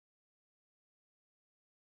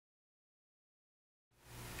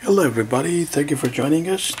Hello everybody, thank you for joining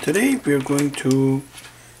us. Today we are going to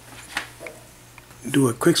do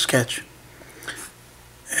a quick sketch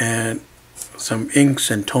and some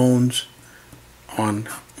inks and tones on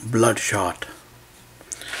Bloodshot.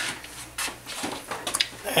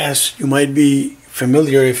 As you might be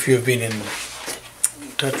familiar if you've been in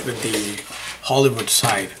touch with the Hollywood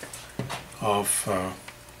side of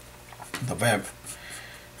the web,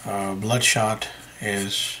 Bloodshot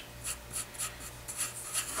is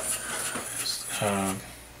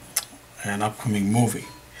an upcoming movie,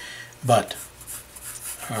 but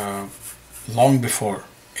long before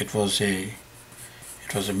it was a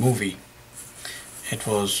movie, it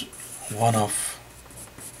was one of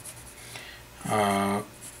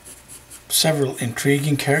several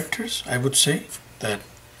intriguing characters, I would say, that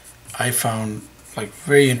I found like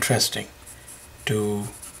very interesting to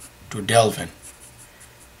delve in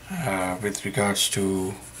with regards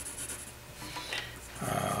to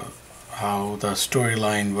how the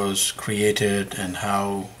storyline was created and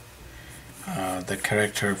how the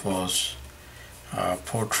character was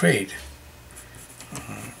portrayed.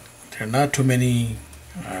 There are not too many,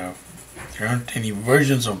 there aren't any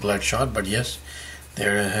versions of Bloodshot, but yes,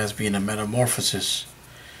 there has been a metamorphosis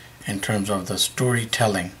in terms of the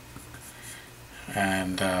storytelling,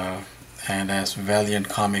 and as Valiant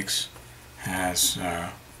Comics has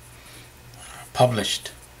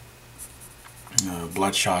published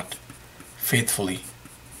Bloodshot faithfully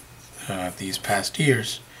these past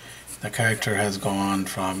years, the character has gone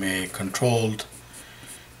from a controlled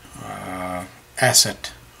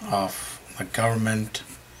asset of the government.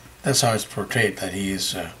 That's how it's portrayed, that he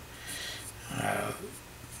is a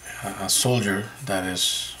soldier that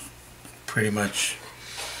is pretty much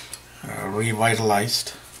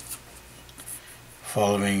revitalized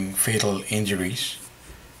following fatal injuries,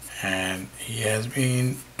 and he has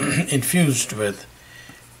been infused with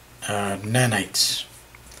nanites,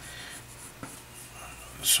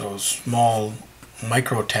 so small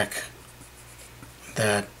microtech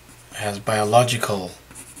that has biological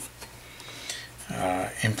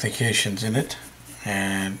implications in it,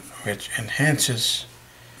 and which enhances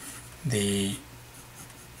the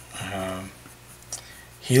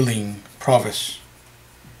healing prowess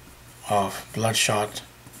of Bloodshot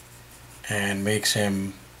and makes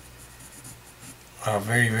him a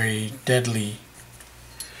very, very deadly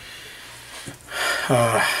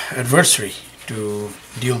adversary to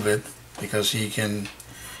deal with, because he can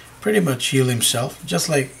pretty much heal himself just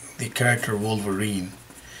like the character Wolverine,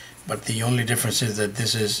 but the only difference is that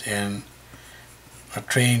this is a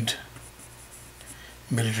trained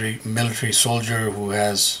military soldier who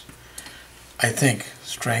has, I think,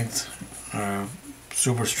 strength,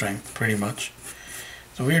 super strength pretty much.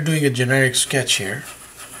 So we are doing a generic sketch here.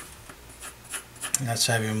 Let's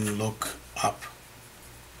have him look up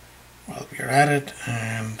while we are at it.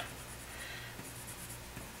 And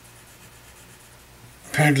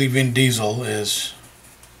apparently Vin Diesel is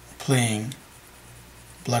playing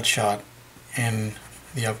Bloodshot in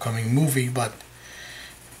the upcoming movie, but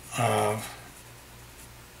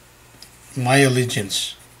my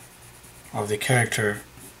allegiance of the character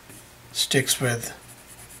sticks with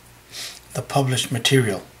the published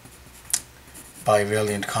material by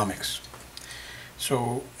Valiant Comics.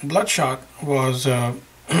 So Bloodshot was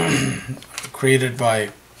created by,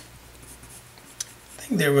 I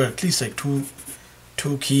think there were at least like two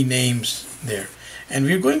key names there, and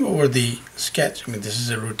we're going over the sketch. I mean, this is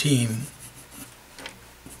a routine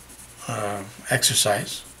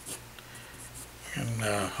exercise, and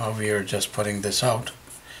how we are just putting this out.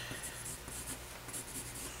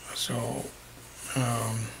 So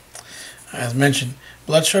as mentioned,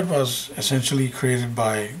 Bloodshot was essentially created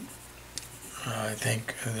by I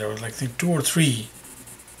think there was like 2 or 3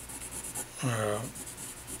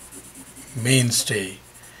 mainstay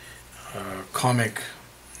comic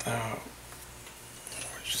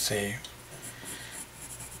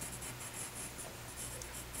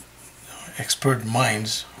expert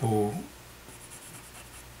minds who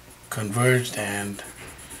converged and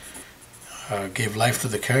gave life to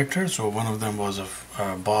the character. So one of them was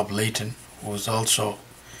Bob Layton, who was also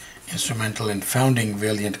instrumental in founding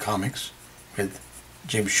Valiant Comics with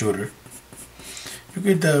Jim Shooter. You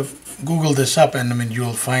could Google this up, and I mean,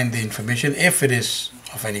 you'll find the information if it is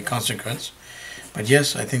of any consequence. But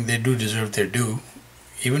yes, I think they do deserve their due,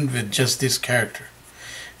 even with just this character.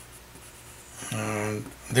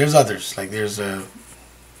 There's others, like there's for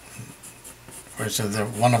instance,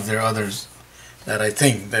 one of their others that I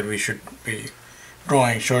think that we should be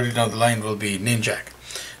drawing shortly down the line will be Ninjak.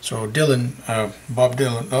 So Bob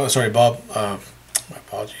Dylan, my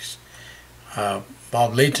apologies,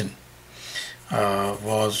 Bob Layton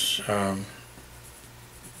was,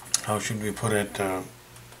 how should we put it,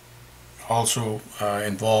 also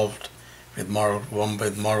involved with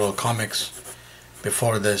Marvel Comics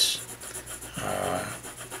before this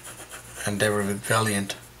endeavor with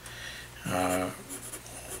Valiant,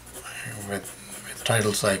 with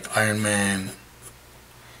titles like Iron Man,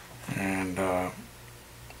 and the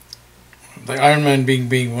Iron Man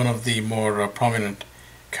being one of the more prominent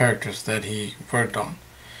characters that he worked on.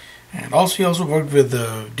 And also he also worked with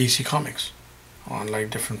DC Comics on like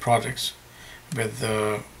different projects with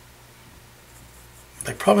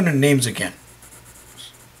like prominent names again.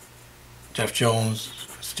 Jeff Jones,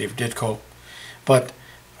 Steve Ditko, but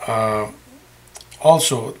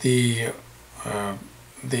also the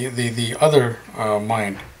other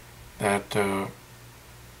mind that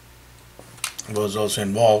was also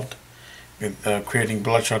involved with creating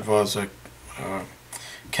Bloodshot was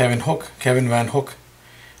Kevin Van Hook,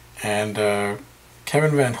 and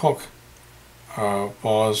Kevin Van Hook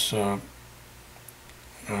was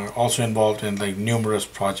also involved in like numerous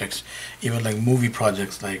projects, even like movie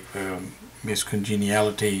projects like Miss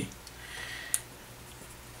Congeniality.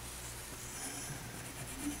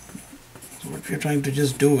 So what we're trying to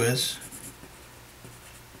just do is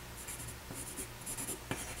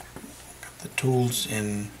get the tools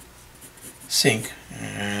in sync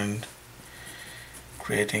and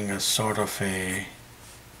creating a sort of a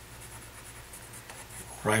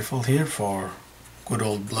rifle here for good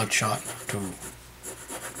old Bloodshot to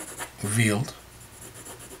wield.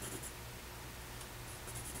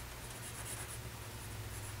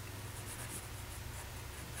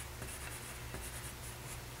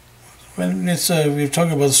 When it's we're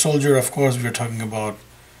talking about the soldier, of course we're talking about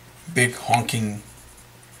big honking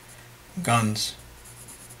guns.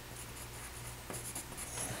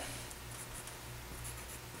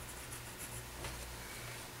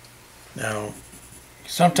 Now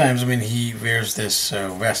sometimes when he wears this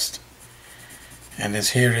vest and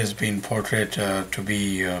his hair has been portrayed to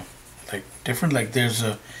be like different, like there's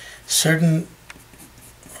a certain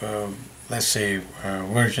let's say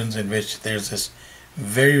versions in which there's this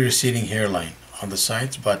very receding hairline on the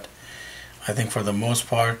sides, but I think for the most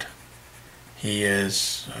part he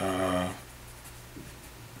is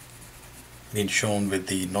being shown with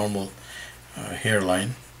the normal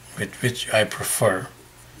hairline, which I prefer,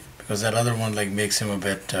 because that other one like makes him a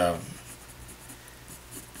bit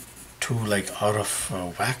too like out of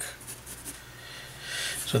whack.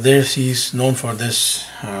 So there's, he's known for this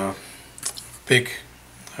big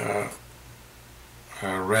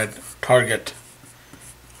red target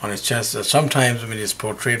on his chest. Sometimes when it's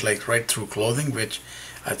portrayed like right through clothing, which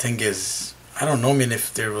I think is, I don't know, I mean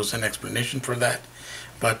if there was an explanation for that,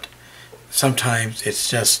 but sometimes it's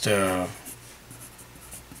just shown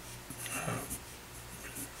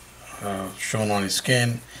on his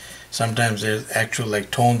skin. Sometimes there's actual like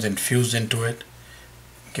tones infused into it,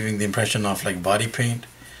 giving the impression of like body paint,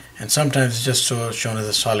 and sometimes it's just shown as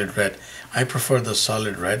a solid red. I prefer the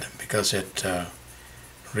solid red because it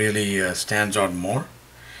really stands out more.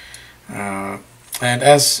 And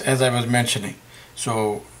as I was mentioning,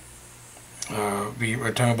 so we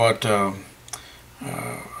were talking about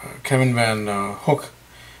Kevin Van Hook.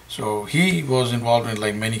 So he was involved in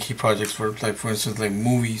like many key projects, for like for instance like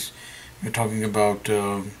movies. We're talking about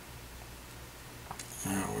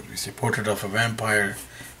what do we say, Portrait of a Vampire,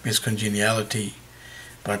 Miss Congeniality,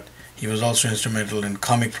 but he was also instrumental in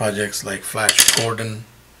comic projects like Flash Gordon,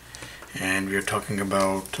 and we are talking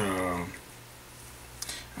about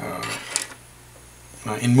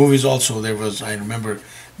in movies also there was, I remember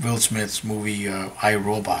Will Smith's movie I,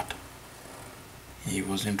 Robot. He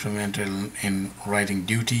was instrumental in writing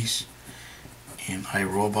duties in I,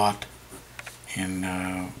 Robot, in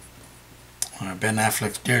Ben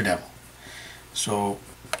Affleck's Daredevil. So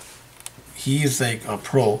he is like a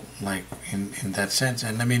pro, like in that sense.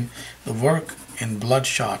 And I mean the work in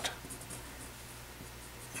Bloodshot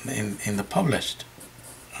in the published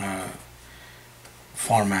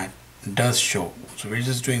format does show. So we're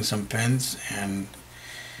just doing some pens, and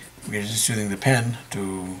we're just using the pen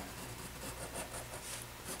to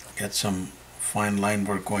get some fine line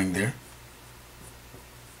work going there.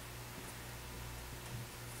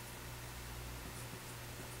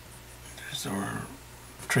 There's our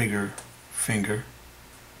trigger finger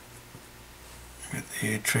with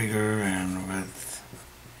a trigger, and with,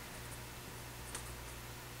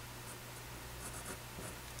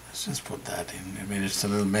 let's just put that in. I mean it's a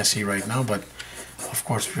little messy right now, but of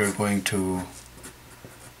course we're going to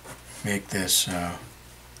make this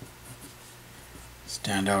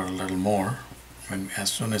stand out a little more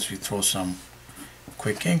as soon as we throw some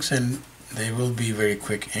quick inks. And they will be very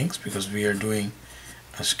quick inks because we are doing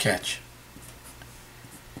a sketch.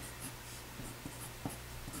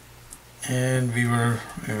 And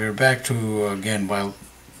we're back to, again, while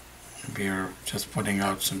we are just putting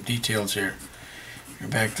out some details here, we're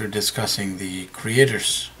back to discussing the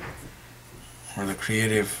creators or the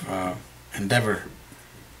creative endeavor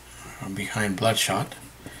behind Bloodshot.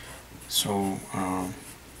 So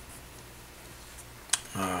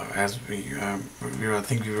as I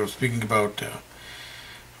think we were speaking about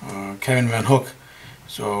Kevin Van Hook.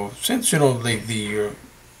 So since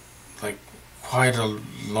like quite a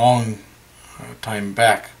long time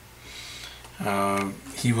back,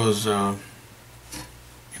 he was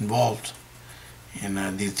involved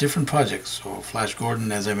in these different projects. So Flash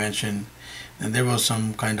Gordon, as I mentioned, and there was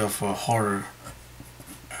some kind of a horror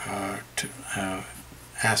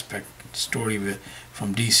aspect story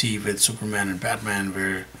from DC with Superman and Batman,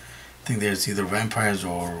 where I think there's either vampires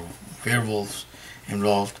or werewolves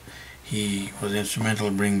involved. He was instrumental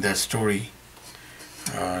in bringing that story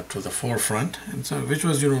to the forefront, and so which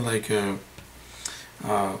was like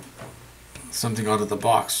something out of the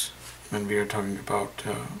box when we are talking about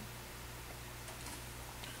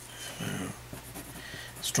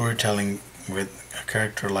storytelling with a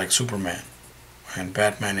character like Superman and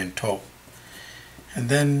Batman in tow. And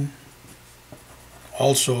then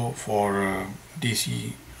also for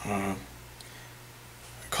DC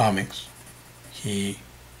Comics, he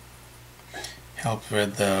helped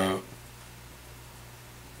with the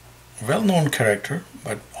well-known character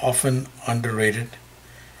but often underrated,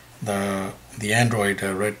 the android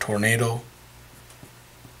Red Tornado.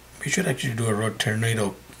 We should actually do a Red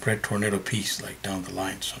Tornado piece like down the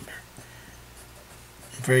line somewhere.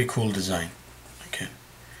 Very cool design. Okay,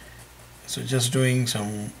 so just doing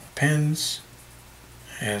some pens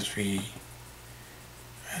as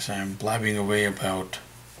I'm blabbing away about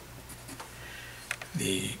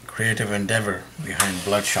the creative endeavor behind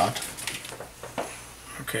Bloodshot.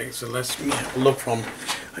 Okay, so let's look from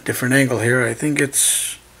a different angle here. I think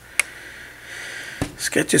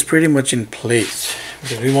sketch is pretty much in place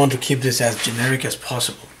because we want to keep this as generic as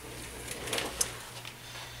possible.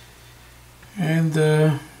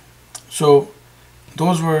 And so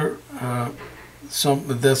those were some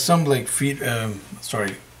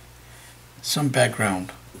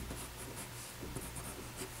background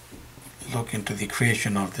look into the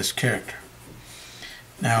creation of this character.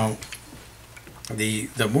 Now the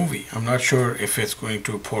movie, I'm not sure if it's going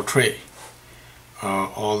to portray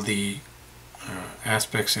all the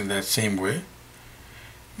aspects in that same way,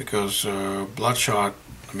 because Bloodshot,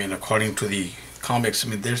 I mean, according to the comics, I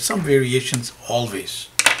mean, there's some variations always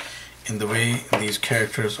in the way these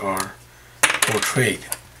characters are portrayed.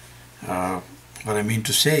 What I mean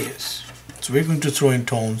to say is, so we're going to throw in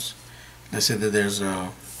tones. Let's say that there's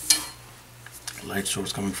a light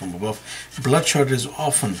source coming from above. Bloodshot is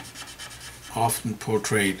often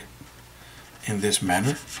portrayed in this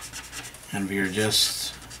manner, and we are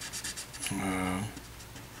just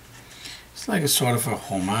it's like a sort of a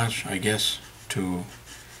homage, I guess, to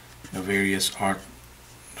the various art.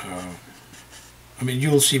 I mean,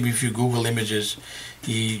 you'll see if you Google images,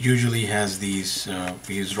 he usually has these,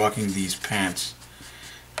 he's rocking these pants,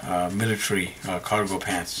 military cargo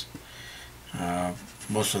pants,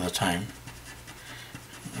 most of the time.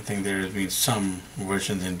 I think there has been some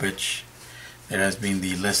versions in which there has been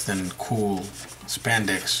the less than cool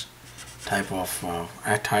spandex type of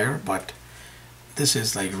attire, but this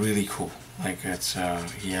is like really cool. Like it's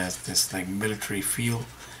he has this like military feel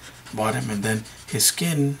about him, and then his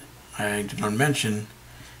skin, I did not mention,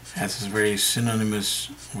 as is very synonymous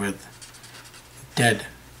with dead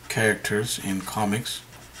characters in comics,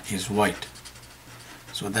 is white.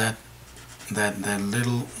 So that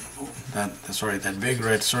big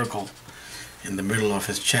red circle in the middle of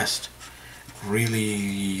his chest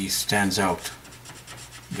really stands out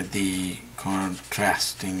with the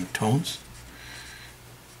contrasting tones.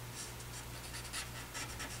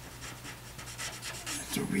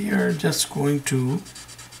 So we are just going to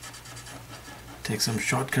take some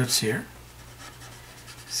shortcuts here,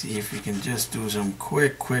 see if we can just do some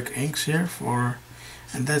quick inks here for,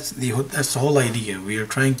 and that's the whole idea. We are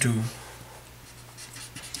trying to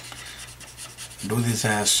do this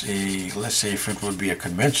as a, let's say if it would be a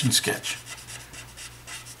convention sketch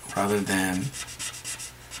rather than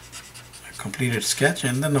a completed sketch,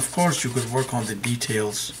 and then of course you could work on the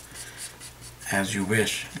details as you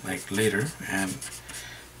wish, like later. And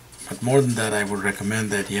but more than that, I would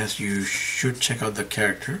recommend that yes, you should check out the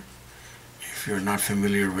character if you're not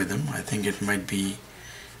familiar with him. I think it might be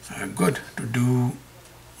good to do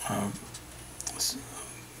to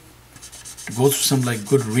go through some like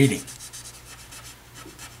good reading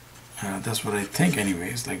That's what I think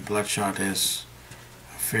anyways. Like Bloodshot is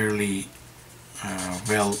a fairly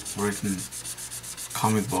well written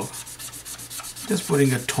comic book. Just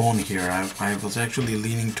putting a tone here. I was actually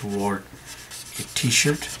leaning toward a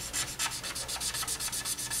t-shirt.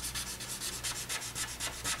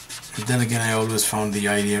 And then again, I always found the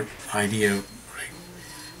idea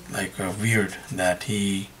like weird that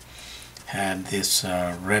he had this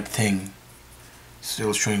red thing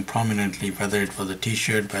still showing prominently, whether it was a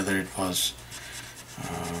t-shirt, whether it was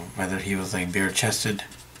whether he was like bare-chested.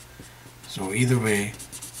 So either way,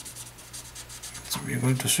 so we're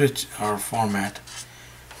going to switch our format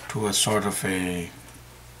to a sort of a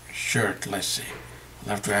shirt. Let's see,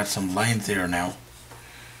 we'll have to add some lines there now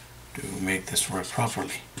to make this work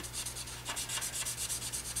properly.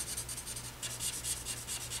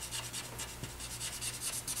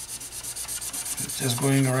 Just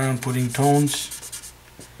going around putting tones.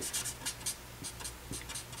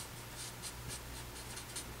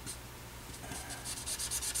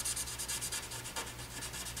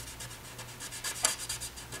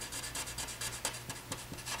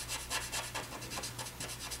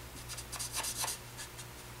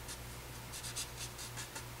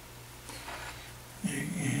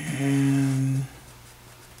 And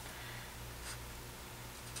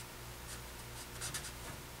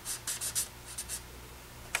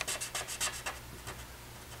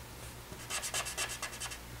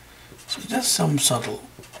so just some subtle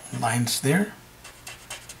lines there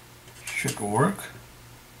should work.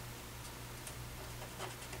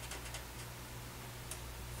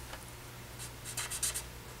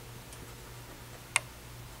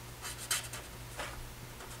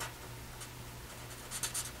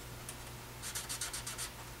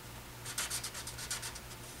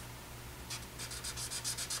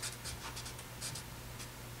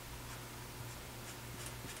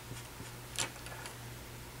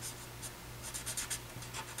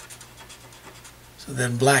 So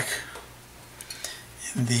then black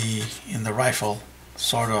in the rifle,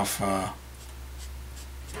 sort of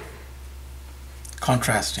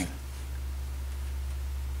contrasting.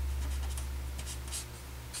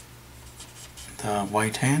 The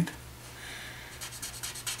white hand.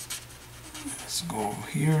 Let's go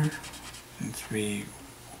here, since we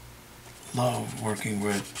love working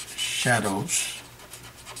with shadows.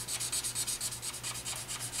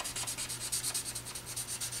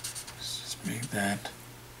 Make that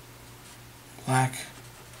black.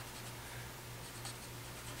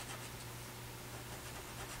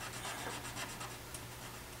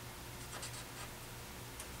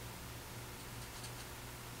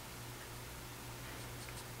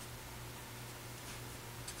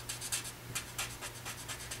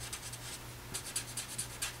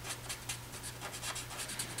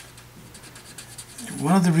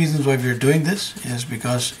 One of the reasons why we're doing this is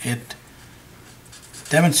because it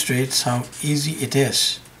demonstrates how easy it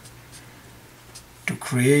is to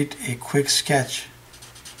create a quick sketch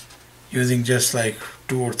using just like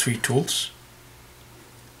 2 or 3 tools.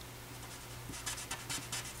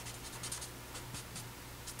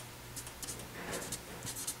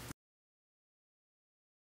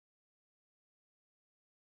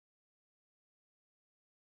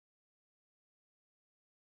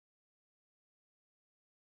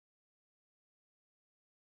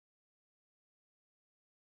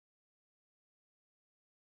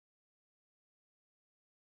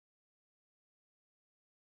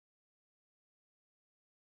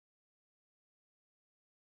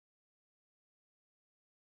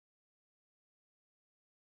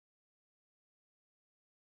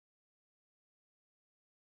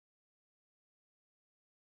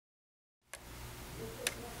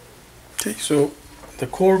 Okay, so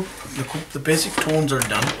the basic tones are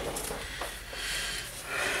done.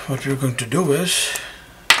 What we're going to do is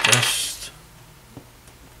just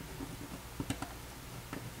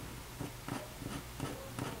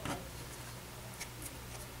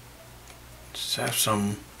have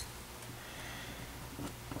some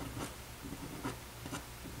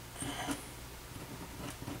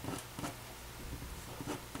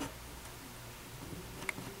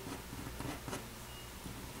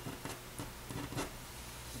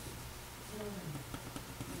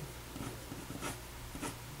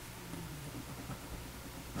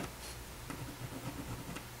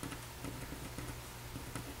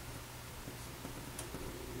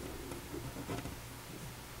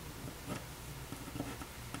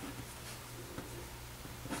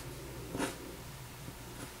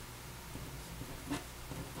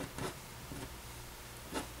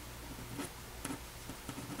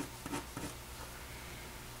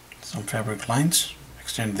some fabric lines,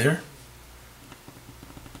 extend there.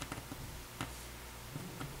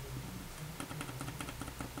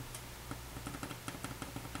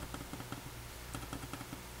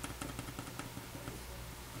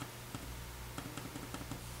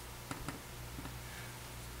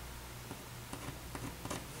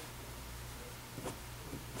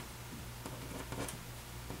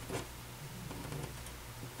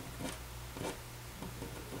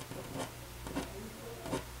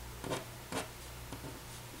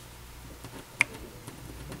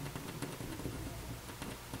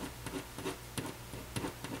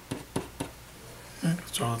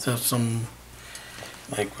 So there's some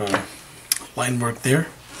like line work there,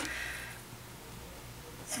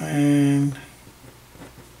 and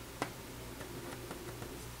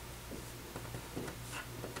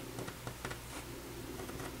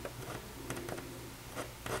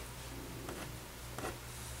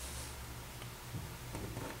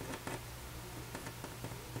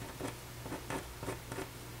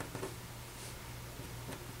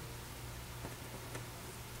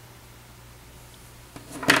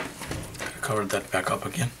cover that back up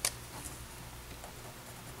again.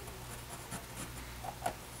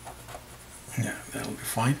 Yeah, that'll be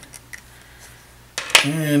fine.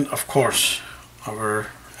 And of course, our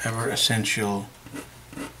ever essential,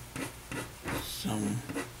 some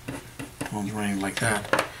tones running like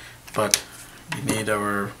that, but we need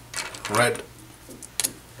our red,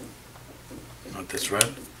 not this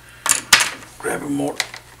red, grab a more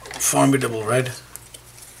formidable red.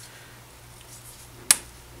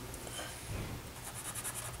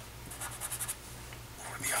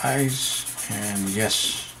 For the eyes, and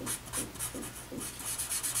yes,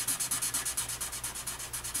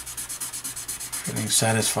 feeling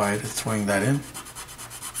satisfied at throwing that in.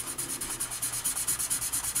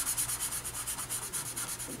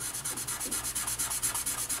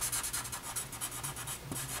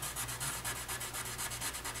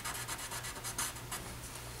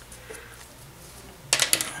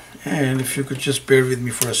 And if you could just bear with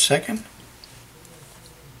me for a second.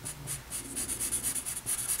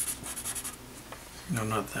 No,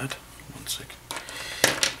 not that. One second.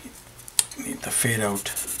 Need the fade out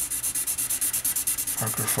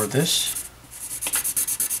marker for this.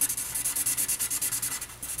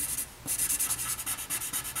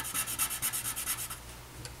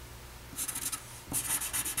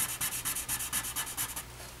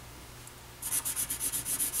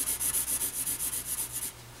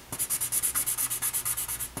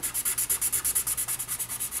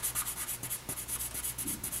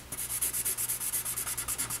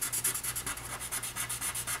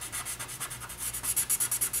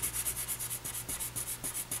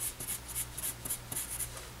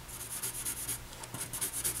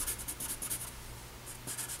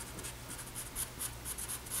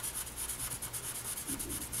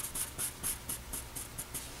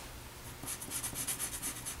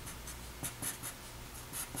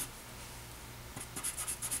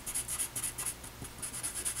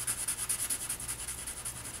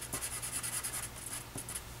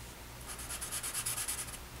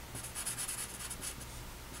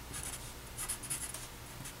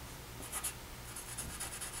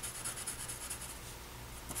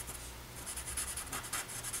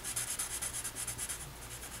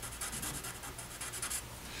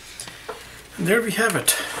 And there we have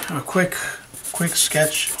it, a quick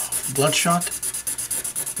sketch of Bloodshot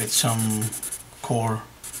with some core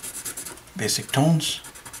basic tones.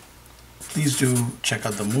 Please do check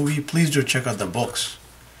out the movie, please do check out the books,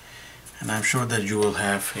 and I'm sure that you will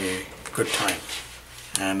have a good time.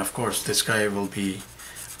 And of course this guy will be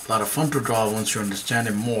a lot of fun to draw once you understand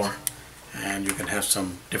him more, and you can have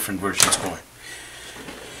some different versions going.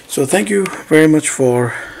 So thank you very much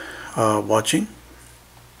for watching.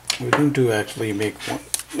 We're going to actually make one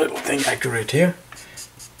little thing accurate here.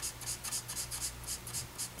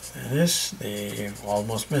 That is, they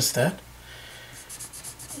almost missed that,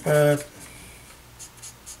 but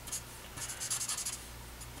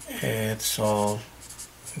it's all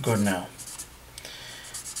good now.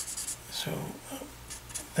 So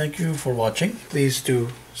thank you for watching. Please do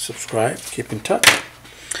subscribe, keep in touch,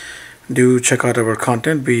 do check out our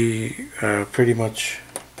content. We pretty much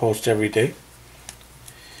post every day.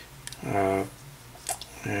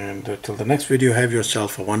 And till the next video, have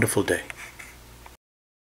yourself a wonderful day.